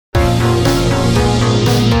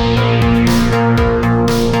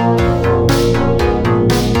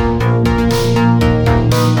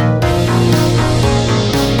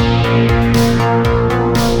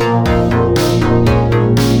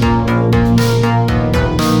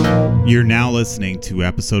You're now listening to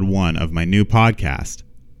episode 1 of my new podcast.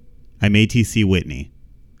 I'm ATC Whitney.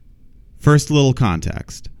 First, a little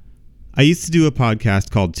context. I used to do a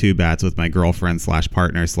podcast called Two Bats with my girlfriend /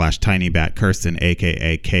 partner / tiny bat Kirsten,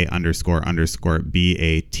 aka K__BATT,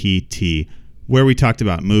 where we talked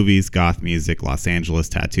about movies, goth music, Los Angeles,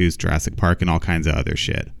 tattoos, Jurassic Park, and all kinds of other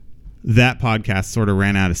shit. That podcast sort of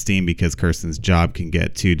ran out of steam because Kirsten's job can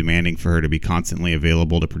get too demanding for her to be constantly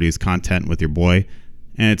available to produce content with your boy,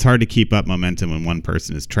 and it's hard to keep up momentum when one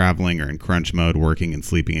person is traveling or in crunch mode, working and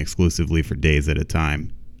sleeping exclusively for days at a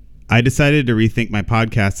time. I decided to rethink my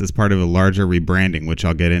podcast as part of a larger rebranding, which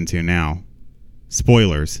I'll get into now.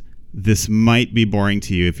 Spoilers. This might be boring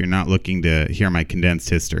to you if you're not looking to hear my condensed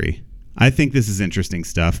history. I think this is interesting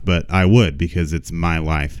stuff, but I would because it's my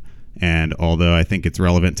life. And although I think it's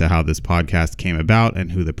relevant to how this podcast came about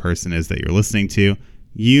and who the person is that you're listening to,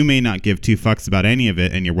 you may not give two fucks about any of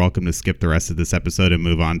it, and you're welcome to skip the rest of this episode and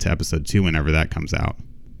move on to episode 2 whenever that comes out.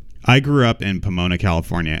 I grew up in Pomona,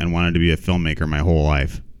 California, and wanted to be a filmmaker my whole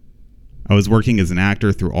life. I was working as an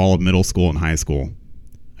actor through all of middle school and high school.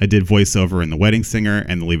 I did voiceover in The Wedding Singer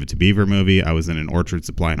and the Leave It to Beaver movie. I was in an Orchard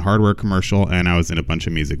Supply and Hardware commercial, and I was in a bunch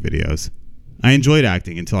of music videos. I enjoyed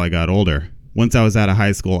acting until I got older. Once I was out of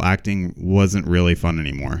high school, acting wasn't really fun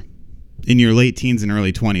anymore. In your late teens and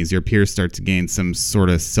early 20s, your peers start to gain some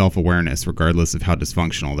sort of self-awareness, regardless of how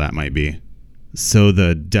dysfunctional that might be. So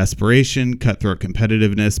the desperation, cutthroat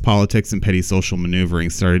competitiveness, politics, and petty social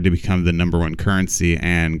maneuvering started to become the number one currency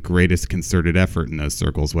and greatest concerted effort in those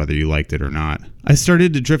circles, whether you liked it or not. I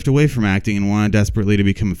started to drift away from acting and wanted desperately to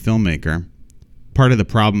become a filmmaker. Part of the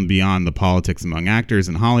problem beyond the politics among actors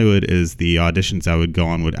in Hollywood is the auditions I would go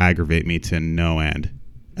on would aggravate me to no end.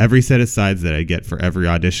 Every set of sides that I'd get for every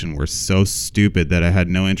audition were so stupid that I had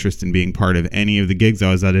no interest in being part of any of the gigs I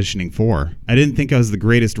was auditioning for. I didn't think I was the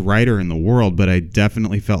greatest writer in the world, but I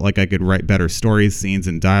definitely felt like I could write better stories, scenes,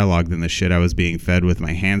 and dialogue than the shit I was being fed with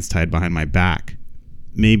my hands tied behind my back.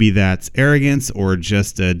 Maybe that's arrogance or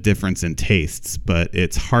just a difference in tastes, but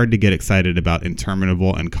it's hard to get excited about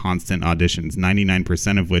interminable and constant auditions,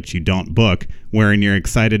 99% of which you don't book, wherein you're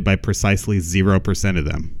excited by precisely 0% of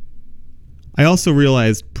them. I also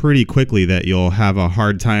realized pretty quickly that you'll have a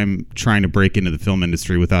hard time trying to break into the film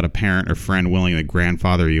industry without a parent or friend willing to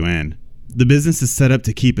grandfather you in. The business is set up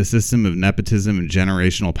to keep a system of nepotism and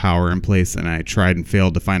generational power in place, and I tried and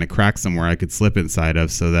failed to find a crack somewhere I could slip inside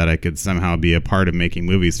of so that I could somehow be a part of making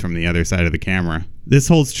movies from the other side of the camera. This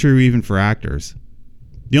holds true even for actors.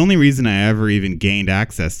 The only reason I ever even gained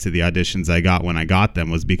access to the auditions I got when I got them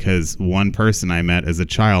was because one person I met as a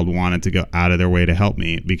child wanted to go out of their way to help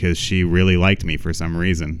me because she really liked me for some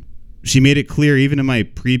reason. She made it clear even in my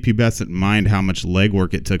prepubescent mind how much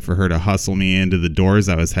legwork it took for her to hustle me into the doors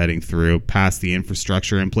I was heading through, past the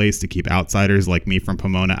infrastructure in place to keep outsiders like me from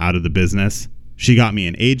Pomona out of the business. She got me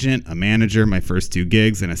an agent, a manager, my first 2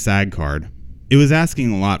 gigs, and a SAG card. It was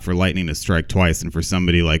asking a lot for lightning to strike twice and for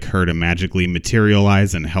somebody like her to magically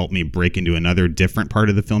materialize and help me break into another different part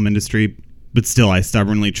of the film industry. But still, I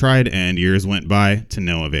stubbornly tried, and years went by to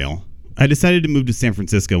no avail. I decided to move to San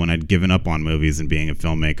Francisco when I'd given up on movies and being a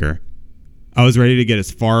filmmaker. I was ready to get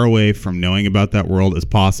as far away from knowing about that world as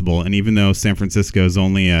possible, and even though San Francisco is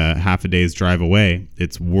only a half a day's drive away,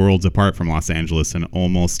 it's worlds apart from Los Angeles in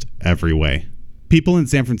almost every way. People in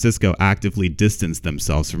San Francisco actively distance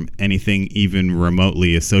themselves from anything even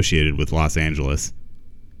remotely associated with Los Angeles.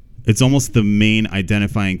 It's almost the main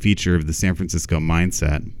identifying feature of the San Francisco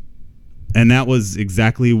mindset. And that was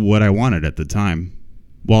exactly what I wanted at the time.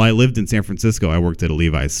 While I lived in San Francisco, I worked at a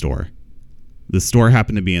Levi's store. The store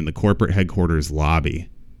happened to be in the corporate headquarters lobby.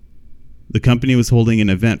 The company was holding an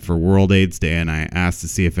event for World AIDS Day, and I asked to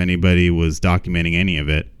see if anybody was documenting any of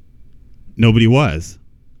it. Nobody was.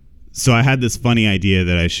 So I had this funny idea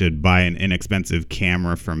that I should buy an inexpensive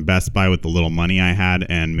camera from Best Buy with the little money I had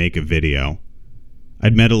and make a video.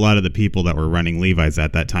 I'd met a lot of the people that were running Levi's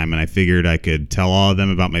at that time, and I figured I could tell all of them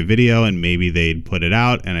about my video and maybe they'd put it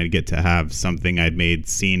out and I'd get to have something I'd made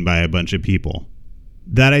seen by a bunch of people.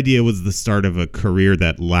 That idea was the start of a career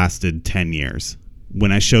that lasted 10 years.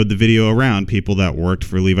 When I showed the video around, people that worked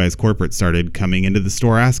for Levi's corporate started coming into the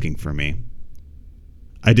store asking for me.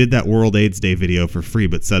 I did that World AIDS Day video for free,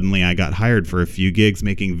 but suddenly I got hired for a few gigs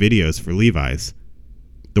making videos for Levi's.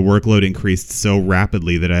 The workload increased so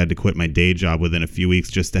rapidly that I had to quit my day job within a few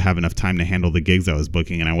weeks just to have enough time to handle the gigs I was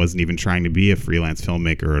booking, and I wasn't even trying to be a freelance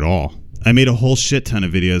filmmaker at all. I made a whole shit ton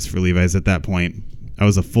of videos for Levi's at that point. I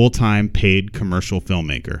was a full-time, paid commercial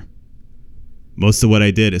filmmaker. Most of what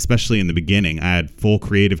I did, especially in the beginning, I had full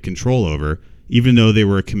creative control over, even though they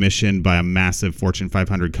were commissioned by a massive Fortune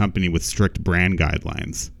 500 company with strict brand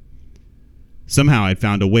guidelines. Somehow I'd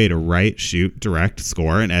found a way to write, shoot, direct,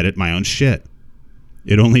 score, and edit my own shit.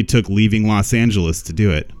 It only took leaving Los Angeles to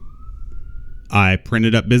do it. I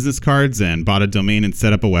printed up business cards and bought a domain and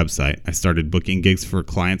set up a website. I started booking gigs for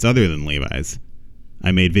clients other than Levi's.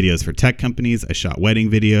 I made videos for tech companies. I shot wedding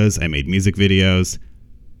videos. I made music videos.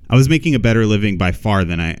 I was making a better living by far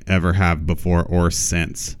than I ever have before or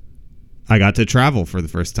since. I got to travel for the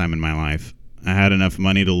first time in my life. I had enough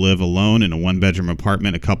money to live alone in a one-bedroom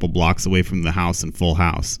apartment a couple blocks away from the house in Full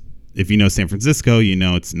House. If you know San Francisco, you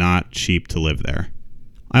know it's not cheap to live there.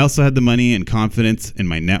 I also had the money and confidence in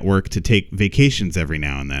my network to take vacations every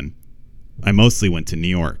now and then. I mostly went to New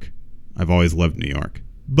York. I've always loved New York.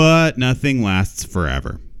 But nothing lasts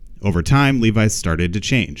forever. Over time, Levi's started to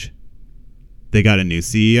change. They got a new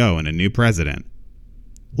CEO and a new president.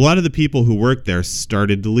 A lot of the people who worked there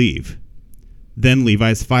started to leave. Then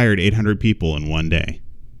Levi's fired 800 people in one day.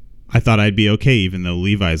 I thought I'd be okay even though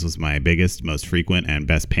Levi's was my biggest, most frequent, and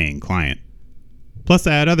best paying client. Plus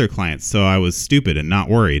I had other clients, so I was stupid and not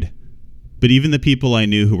worried. But even the people I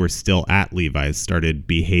knew who were still at Levi's started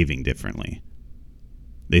behaving differently.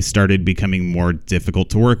 They started becoming more difficult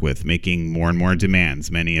to work with, making more and more demands,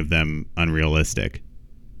 many of them unrealistic.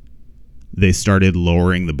 They started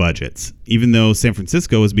lowering the budgets, even though San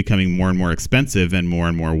Francisco was becoming more and more expensive and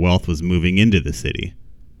more wealth was moving into the city.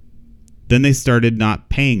 Then they started not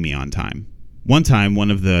paying me on time. One time,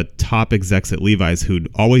 one of the top execs at Levi's who'd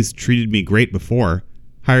always treated me great before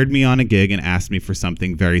hired me on a gig and asked me for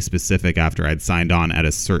something very specific after I'd signed on at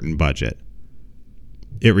a certain budget.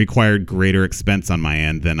 It required greater expense on my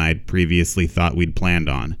end than I'd previously thought we'd planned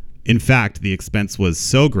on. In fact, the expense was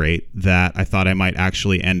so great that I thought I might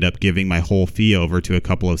actually end up giving my whole fee over to a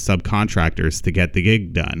couple of subcontractors to get the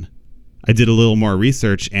gig done. I did a little more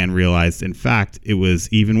research and realized, in fact, it was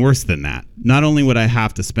even worse than that. Not only would I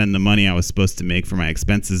have to spend the money I was supposed to make for my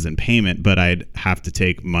expenses and payment, but I'd have to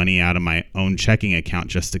take money out of my own checking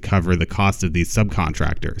account just to cover the cost of these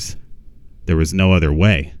subcontractors. There was no other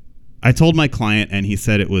way. I told my client and he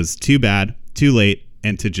said it was too bad, too late,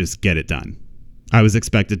 and to just get it done. I was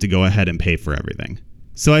expected to go ahead and pay for everything.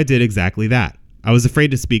 So I did exactly that. I was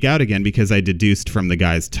afraid to speak out again because I deduced from the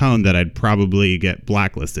guy's tone that I'd probably get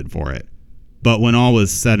blacklisted for it. But when all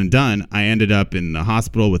was said and done, I ended up in the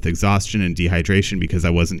hospital with exhaustion and dehydration because I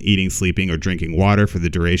wasn't eating, sleeping, or drinking water for the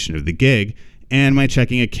duration of the gig, and my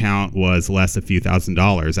checking account was less a few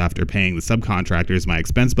 $1,000s after paying the subcontractors my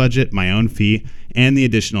expense budget, my own fee, and the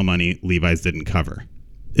additional money Levi's didn't cover.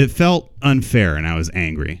 It felt unfair and I was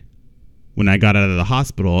angry. When I got out of the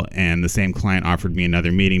hospital and the same client offered me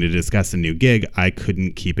another meeting to discuss a new gig, I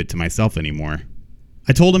couldn't keep it to myself anymore.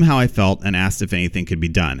 I told him how I felt and asked if anything could be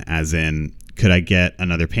done, as in, could I get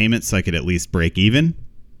another payment so I could at least break even?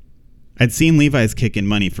 I'd seen Levi's kick in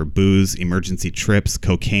money for booze, emergency trips,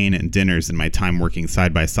 cocaine, and dinners in my time working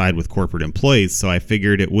side by side with corporate employees, so I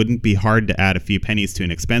figured it wouldn't be hard to add a few pennies to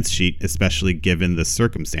an expense sheet, especially given the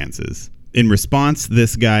circumstances. In response,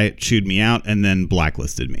 this guy chewed me out and then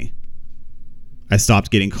blacklisted me. I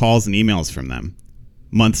stopped getting calls and emails from them.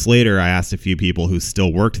 Months later, I asked a few people who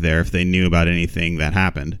still worked there if they knew about anything that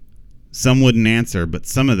happened. Some wouldn't answer, but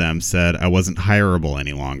some of them said I wasn't hireable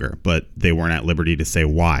any longer, but they weren't at liberty to say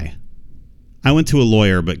why. I went to a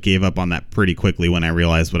lawyer, but gave up on that pretty quickly when I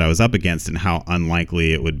realized what I was up against and how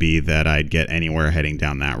unlikely it would be that I'd get anywhere heading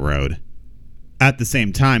down that road. At the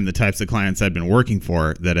same time, the types of clients I'd been working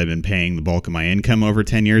for that had been paying the bulk of my income over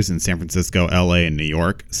 10 years in San Francisco, LA, and New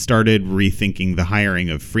York started rethinking the hiring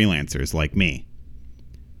of freelancers like me.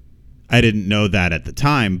 I didn't know that at the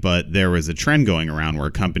time, but there was a trend going around where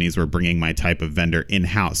companies were bringing my type of vendor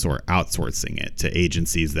in-house or outsourcing it to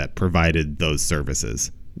agencies that provided those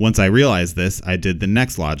services. Once I realized this, I did the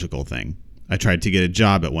next logical thing. I tried to get a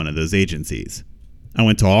job at one of those agencies. I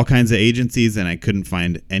went to all kinds of agencies and I couldn't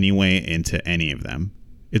find any way into any of them.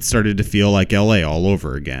 It started to feel like LA all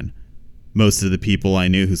over again. Most of the people I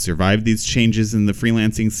knew who survived these changes in the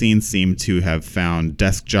freelancing scene seemed to have found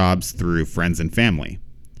desk jobs through friends and family.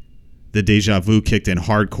 The deja vu kicked in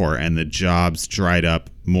hardcore and the jobs dried up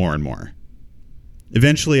more and more.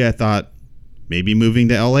 Eventually I thought maybe moving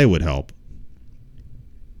to LA would help.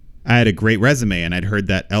 I had a great resume and I'd heard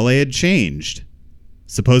that LA had changed.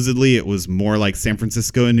 Supposedly, it was more like San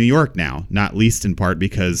Francisco and New York now, not least in part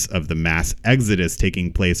because of the mass exodus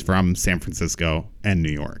taking place from San Francisco and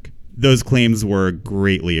New York. Those claims were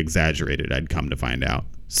greatly exaggerated, I'd come to find out.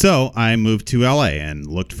 So I moved to LA and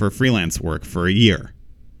looked for freelance work for a year.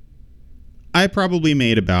 I probably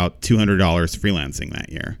made about $200 freelancing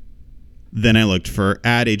that year. Then I looked for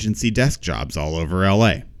ad agency desk jobs all over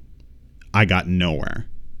LA. I got nowhere.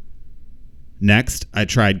 Next, I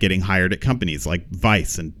tried getting hired at companies like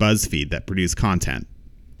Vice and BuzzFeed that produce content.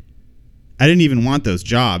 I didn't even want those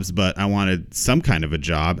jobs, but I wanted some kind of a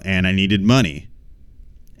job and I needed money.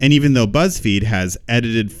 And even though BuzzFeed has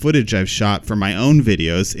edited footage I've shot for my own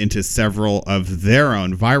videos into several of their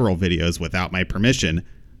own viral videos without my permission,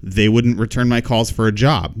 they wouldn't return my calls for a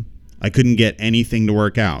job. I couldn't get anything to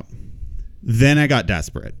work out. Then I got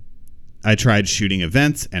desperate. I tried shooting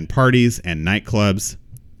events and parties and nightclubs.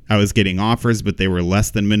 I was getting offers, but they were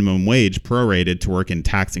less than minimum wage prorated to work in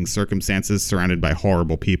taxing circumstances surrounded by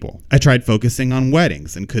horrible people. I tried focusing on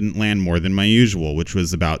weddings and couldn't land more than my usual, which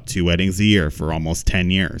was about 2 weddings a year for almost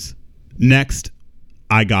 10 years. Next,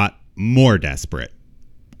 I got more desperate.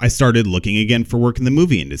 I started looking again for work in the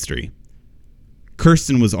movie industry.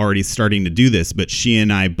 Kirsten was already starting to do this, but she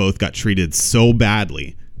and I both got treated so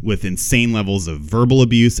badly, with insane levels of verbal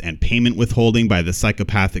abuse and payment withholding by the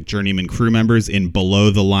psychopathic journeyman crew members in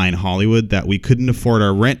below-the-line Hollywood, that we couldn't afford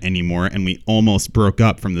our rent anymore, and we almost broke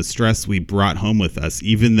up from the stress we brought home with us,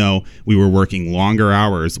 even though we were working longer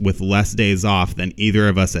hours with less days off than either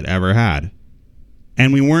of us had ever had.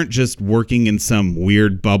 And we weren't just working in some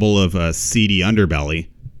weird bubble of a seedy underbelly.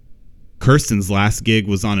 Kirsten's last gig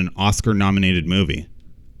was on an Oscar-nominated movie.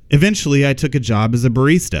 Eventually, I took a job as a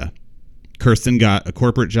barista. Kirsten got a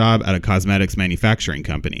corporate job at a cosmetics manufacturing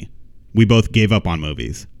company. We both gave up on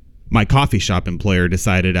movies. My coffee shop employer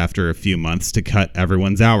decided after a few months to cut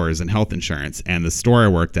everyone's hours and health insurance, and the store I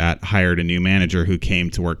worked at hired a new manager who came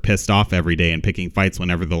to work pissed off every day and picking fights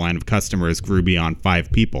whenever the line of customers grew beyond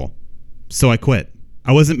 5 people. So I quit.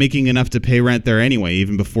 I wasn't making enough to pay rent there anyway,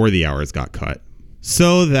 even before the hours got cut.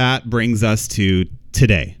 So that brings us to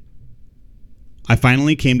today. I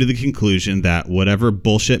finally came to the conclusion that whatever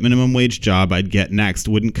bullshit minimum wage job I'd get next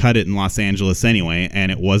wouldn't cut it in Los Angeles anyway,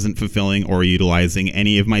 and it wasn't fulfilling or utilizing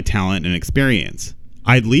any of my talent and experience.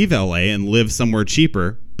 I'd leave LA and live somewhere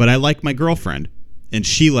cheaper, but I like my girlfriend, and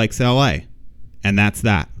she likes LA. And that's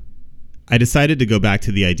that. I decided to go back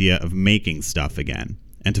to the idea of making stuff again,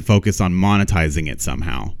 and to focus on monetizing it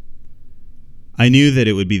somehow. I knew that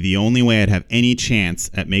it would be the only way I'd have any chance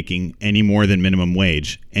at making any more than minimum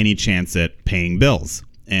wage, any chance at paying bills,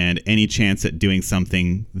 and any chance at doing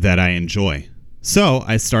something that I enjoy. So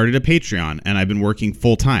I started a Patreon, and I've been working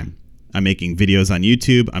full time. I'm making videos on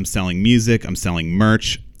YouTube, I'm selling music, I'm selling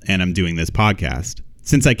merch, and I'm doing this podcast.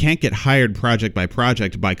 Since I can't get hired project by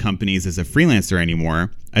project by companies as a freelancer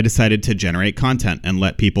anymore, I decided to generate content and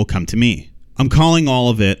let people come to me. I'm calling all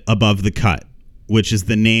of it Above the Cut, which is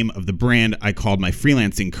the name of the brand I called my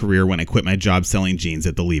freelancing career when I quit my job selling jeans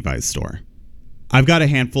at the Levi's store. I've got a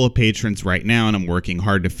handful of patrons right now, and I'm working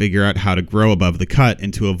hard to figure out how to grow Above the Cut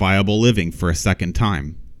into a viable living for a second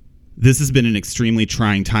time. This has been an extremely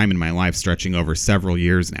trying time in my life, stretching over several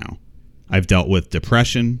years now. I've dealt with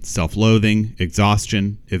depression, self-loathing,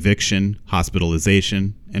 exhaustion, eviction,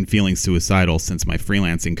 hospitalization, and feeling suicidal since my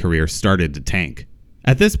freelancing career started to tank.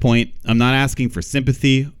 At this point, I'm not asking for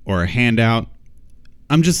sympathy or a handout.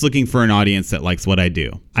 I'm just looking for an audience that likes what I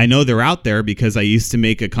do. I know they're out there because I used to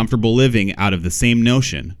make a comfortable living out of the same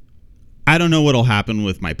notion. I don't know what'll happen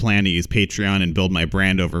with my plan to use Patreon and build my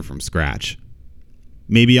brand over from scratch.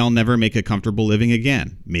 Maybe I'll never make a comfortable living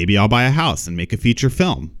again. Maybe I'll buy a house and make a feature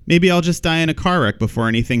film. Maybe I'll just die in a car wreck before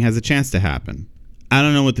anything has a chance to happen. I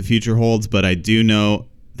don't know what the future holds, but I do know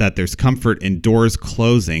that there's comfort in doors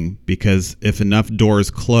closing, because if enough doors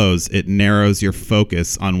close, it narrows your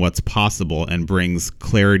focus on what's possible and brings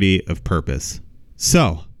clarity of purpose.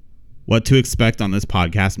 So, what to expect on this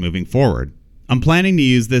podcast moving forward? I'm planning to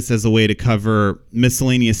use this as a way to cover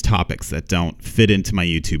miscellaneous topics that don't fit into my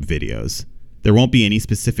YouTube videos. There won't be any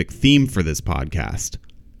specific theme for this podcast.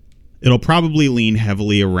 It'll probably lean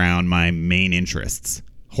heavily around my main interests: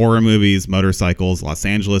 horror movies, motorcycles, Los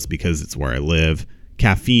Angeles because it's where I live,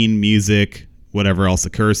 caffeine, music, whatever else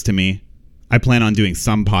occurs to me. I plan on doing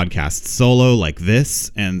some podcasts solo like this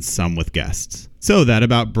and some with guests. So that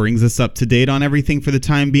about brings us up to date on everything for the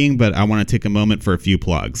time being, but I want to take a moment for a few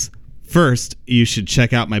plugs. First, you should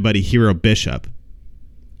check out my buddy Hero Bishop.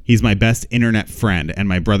 He's my best internet friend and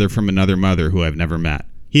my brother from another mother who I've never met.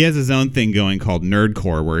 He has his own thing going called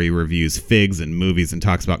Nerdcore, where he reviews figs and movies and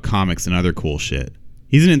talks about comics and other cool shit.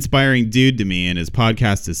 He's an inspiring dude to me, and his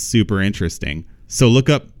podcast is super interesting. So look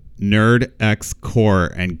up Nerd X Core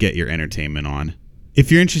and get your entertainment on.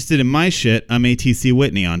 If you're interested in my shit, I'm ATC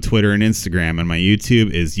Whitney on Twitter and Instagram, and my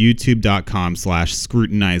YouTube is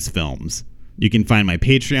youtube.com/scrutinizefilms. You can find my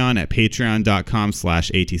Patreon at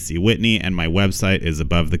patreon.com/ATC Whitney, and my website is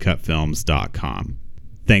abovethecutfilms.com.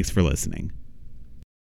 Thanks for listening.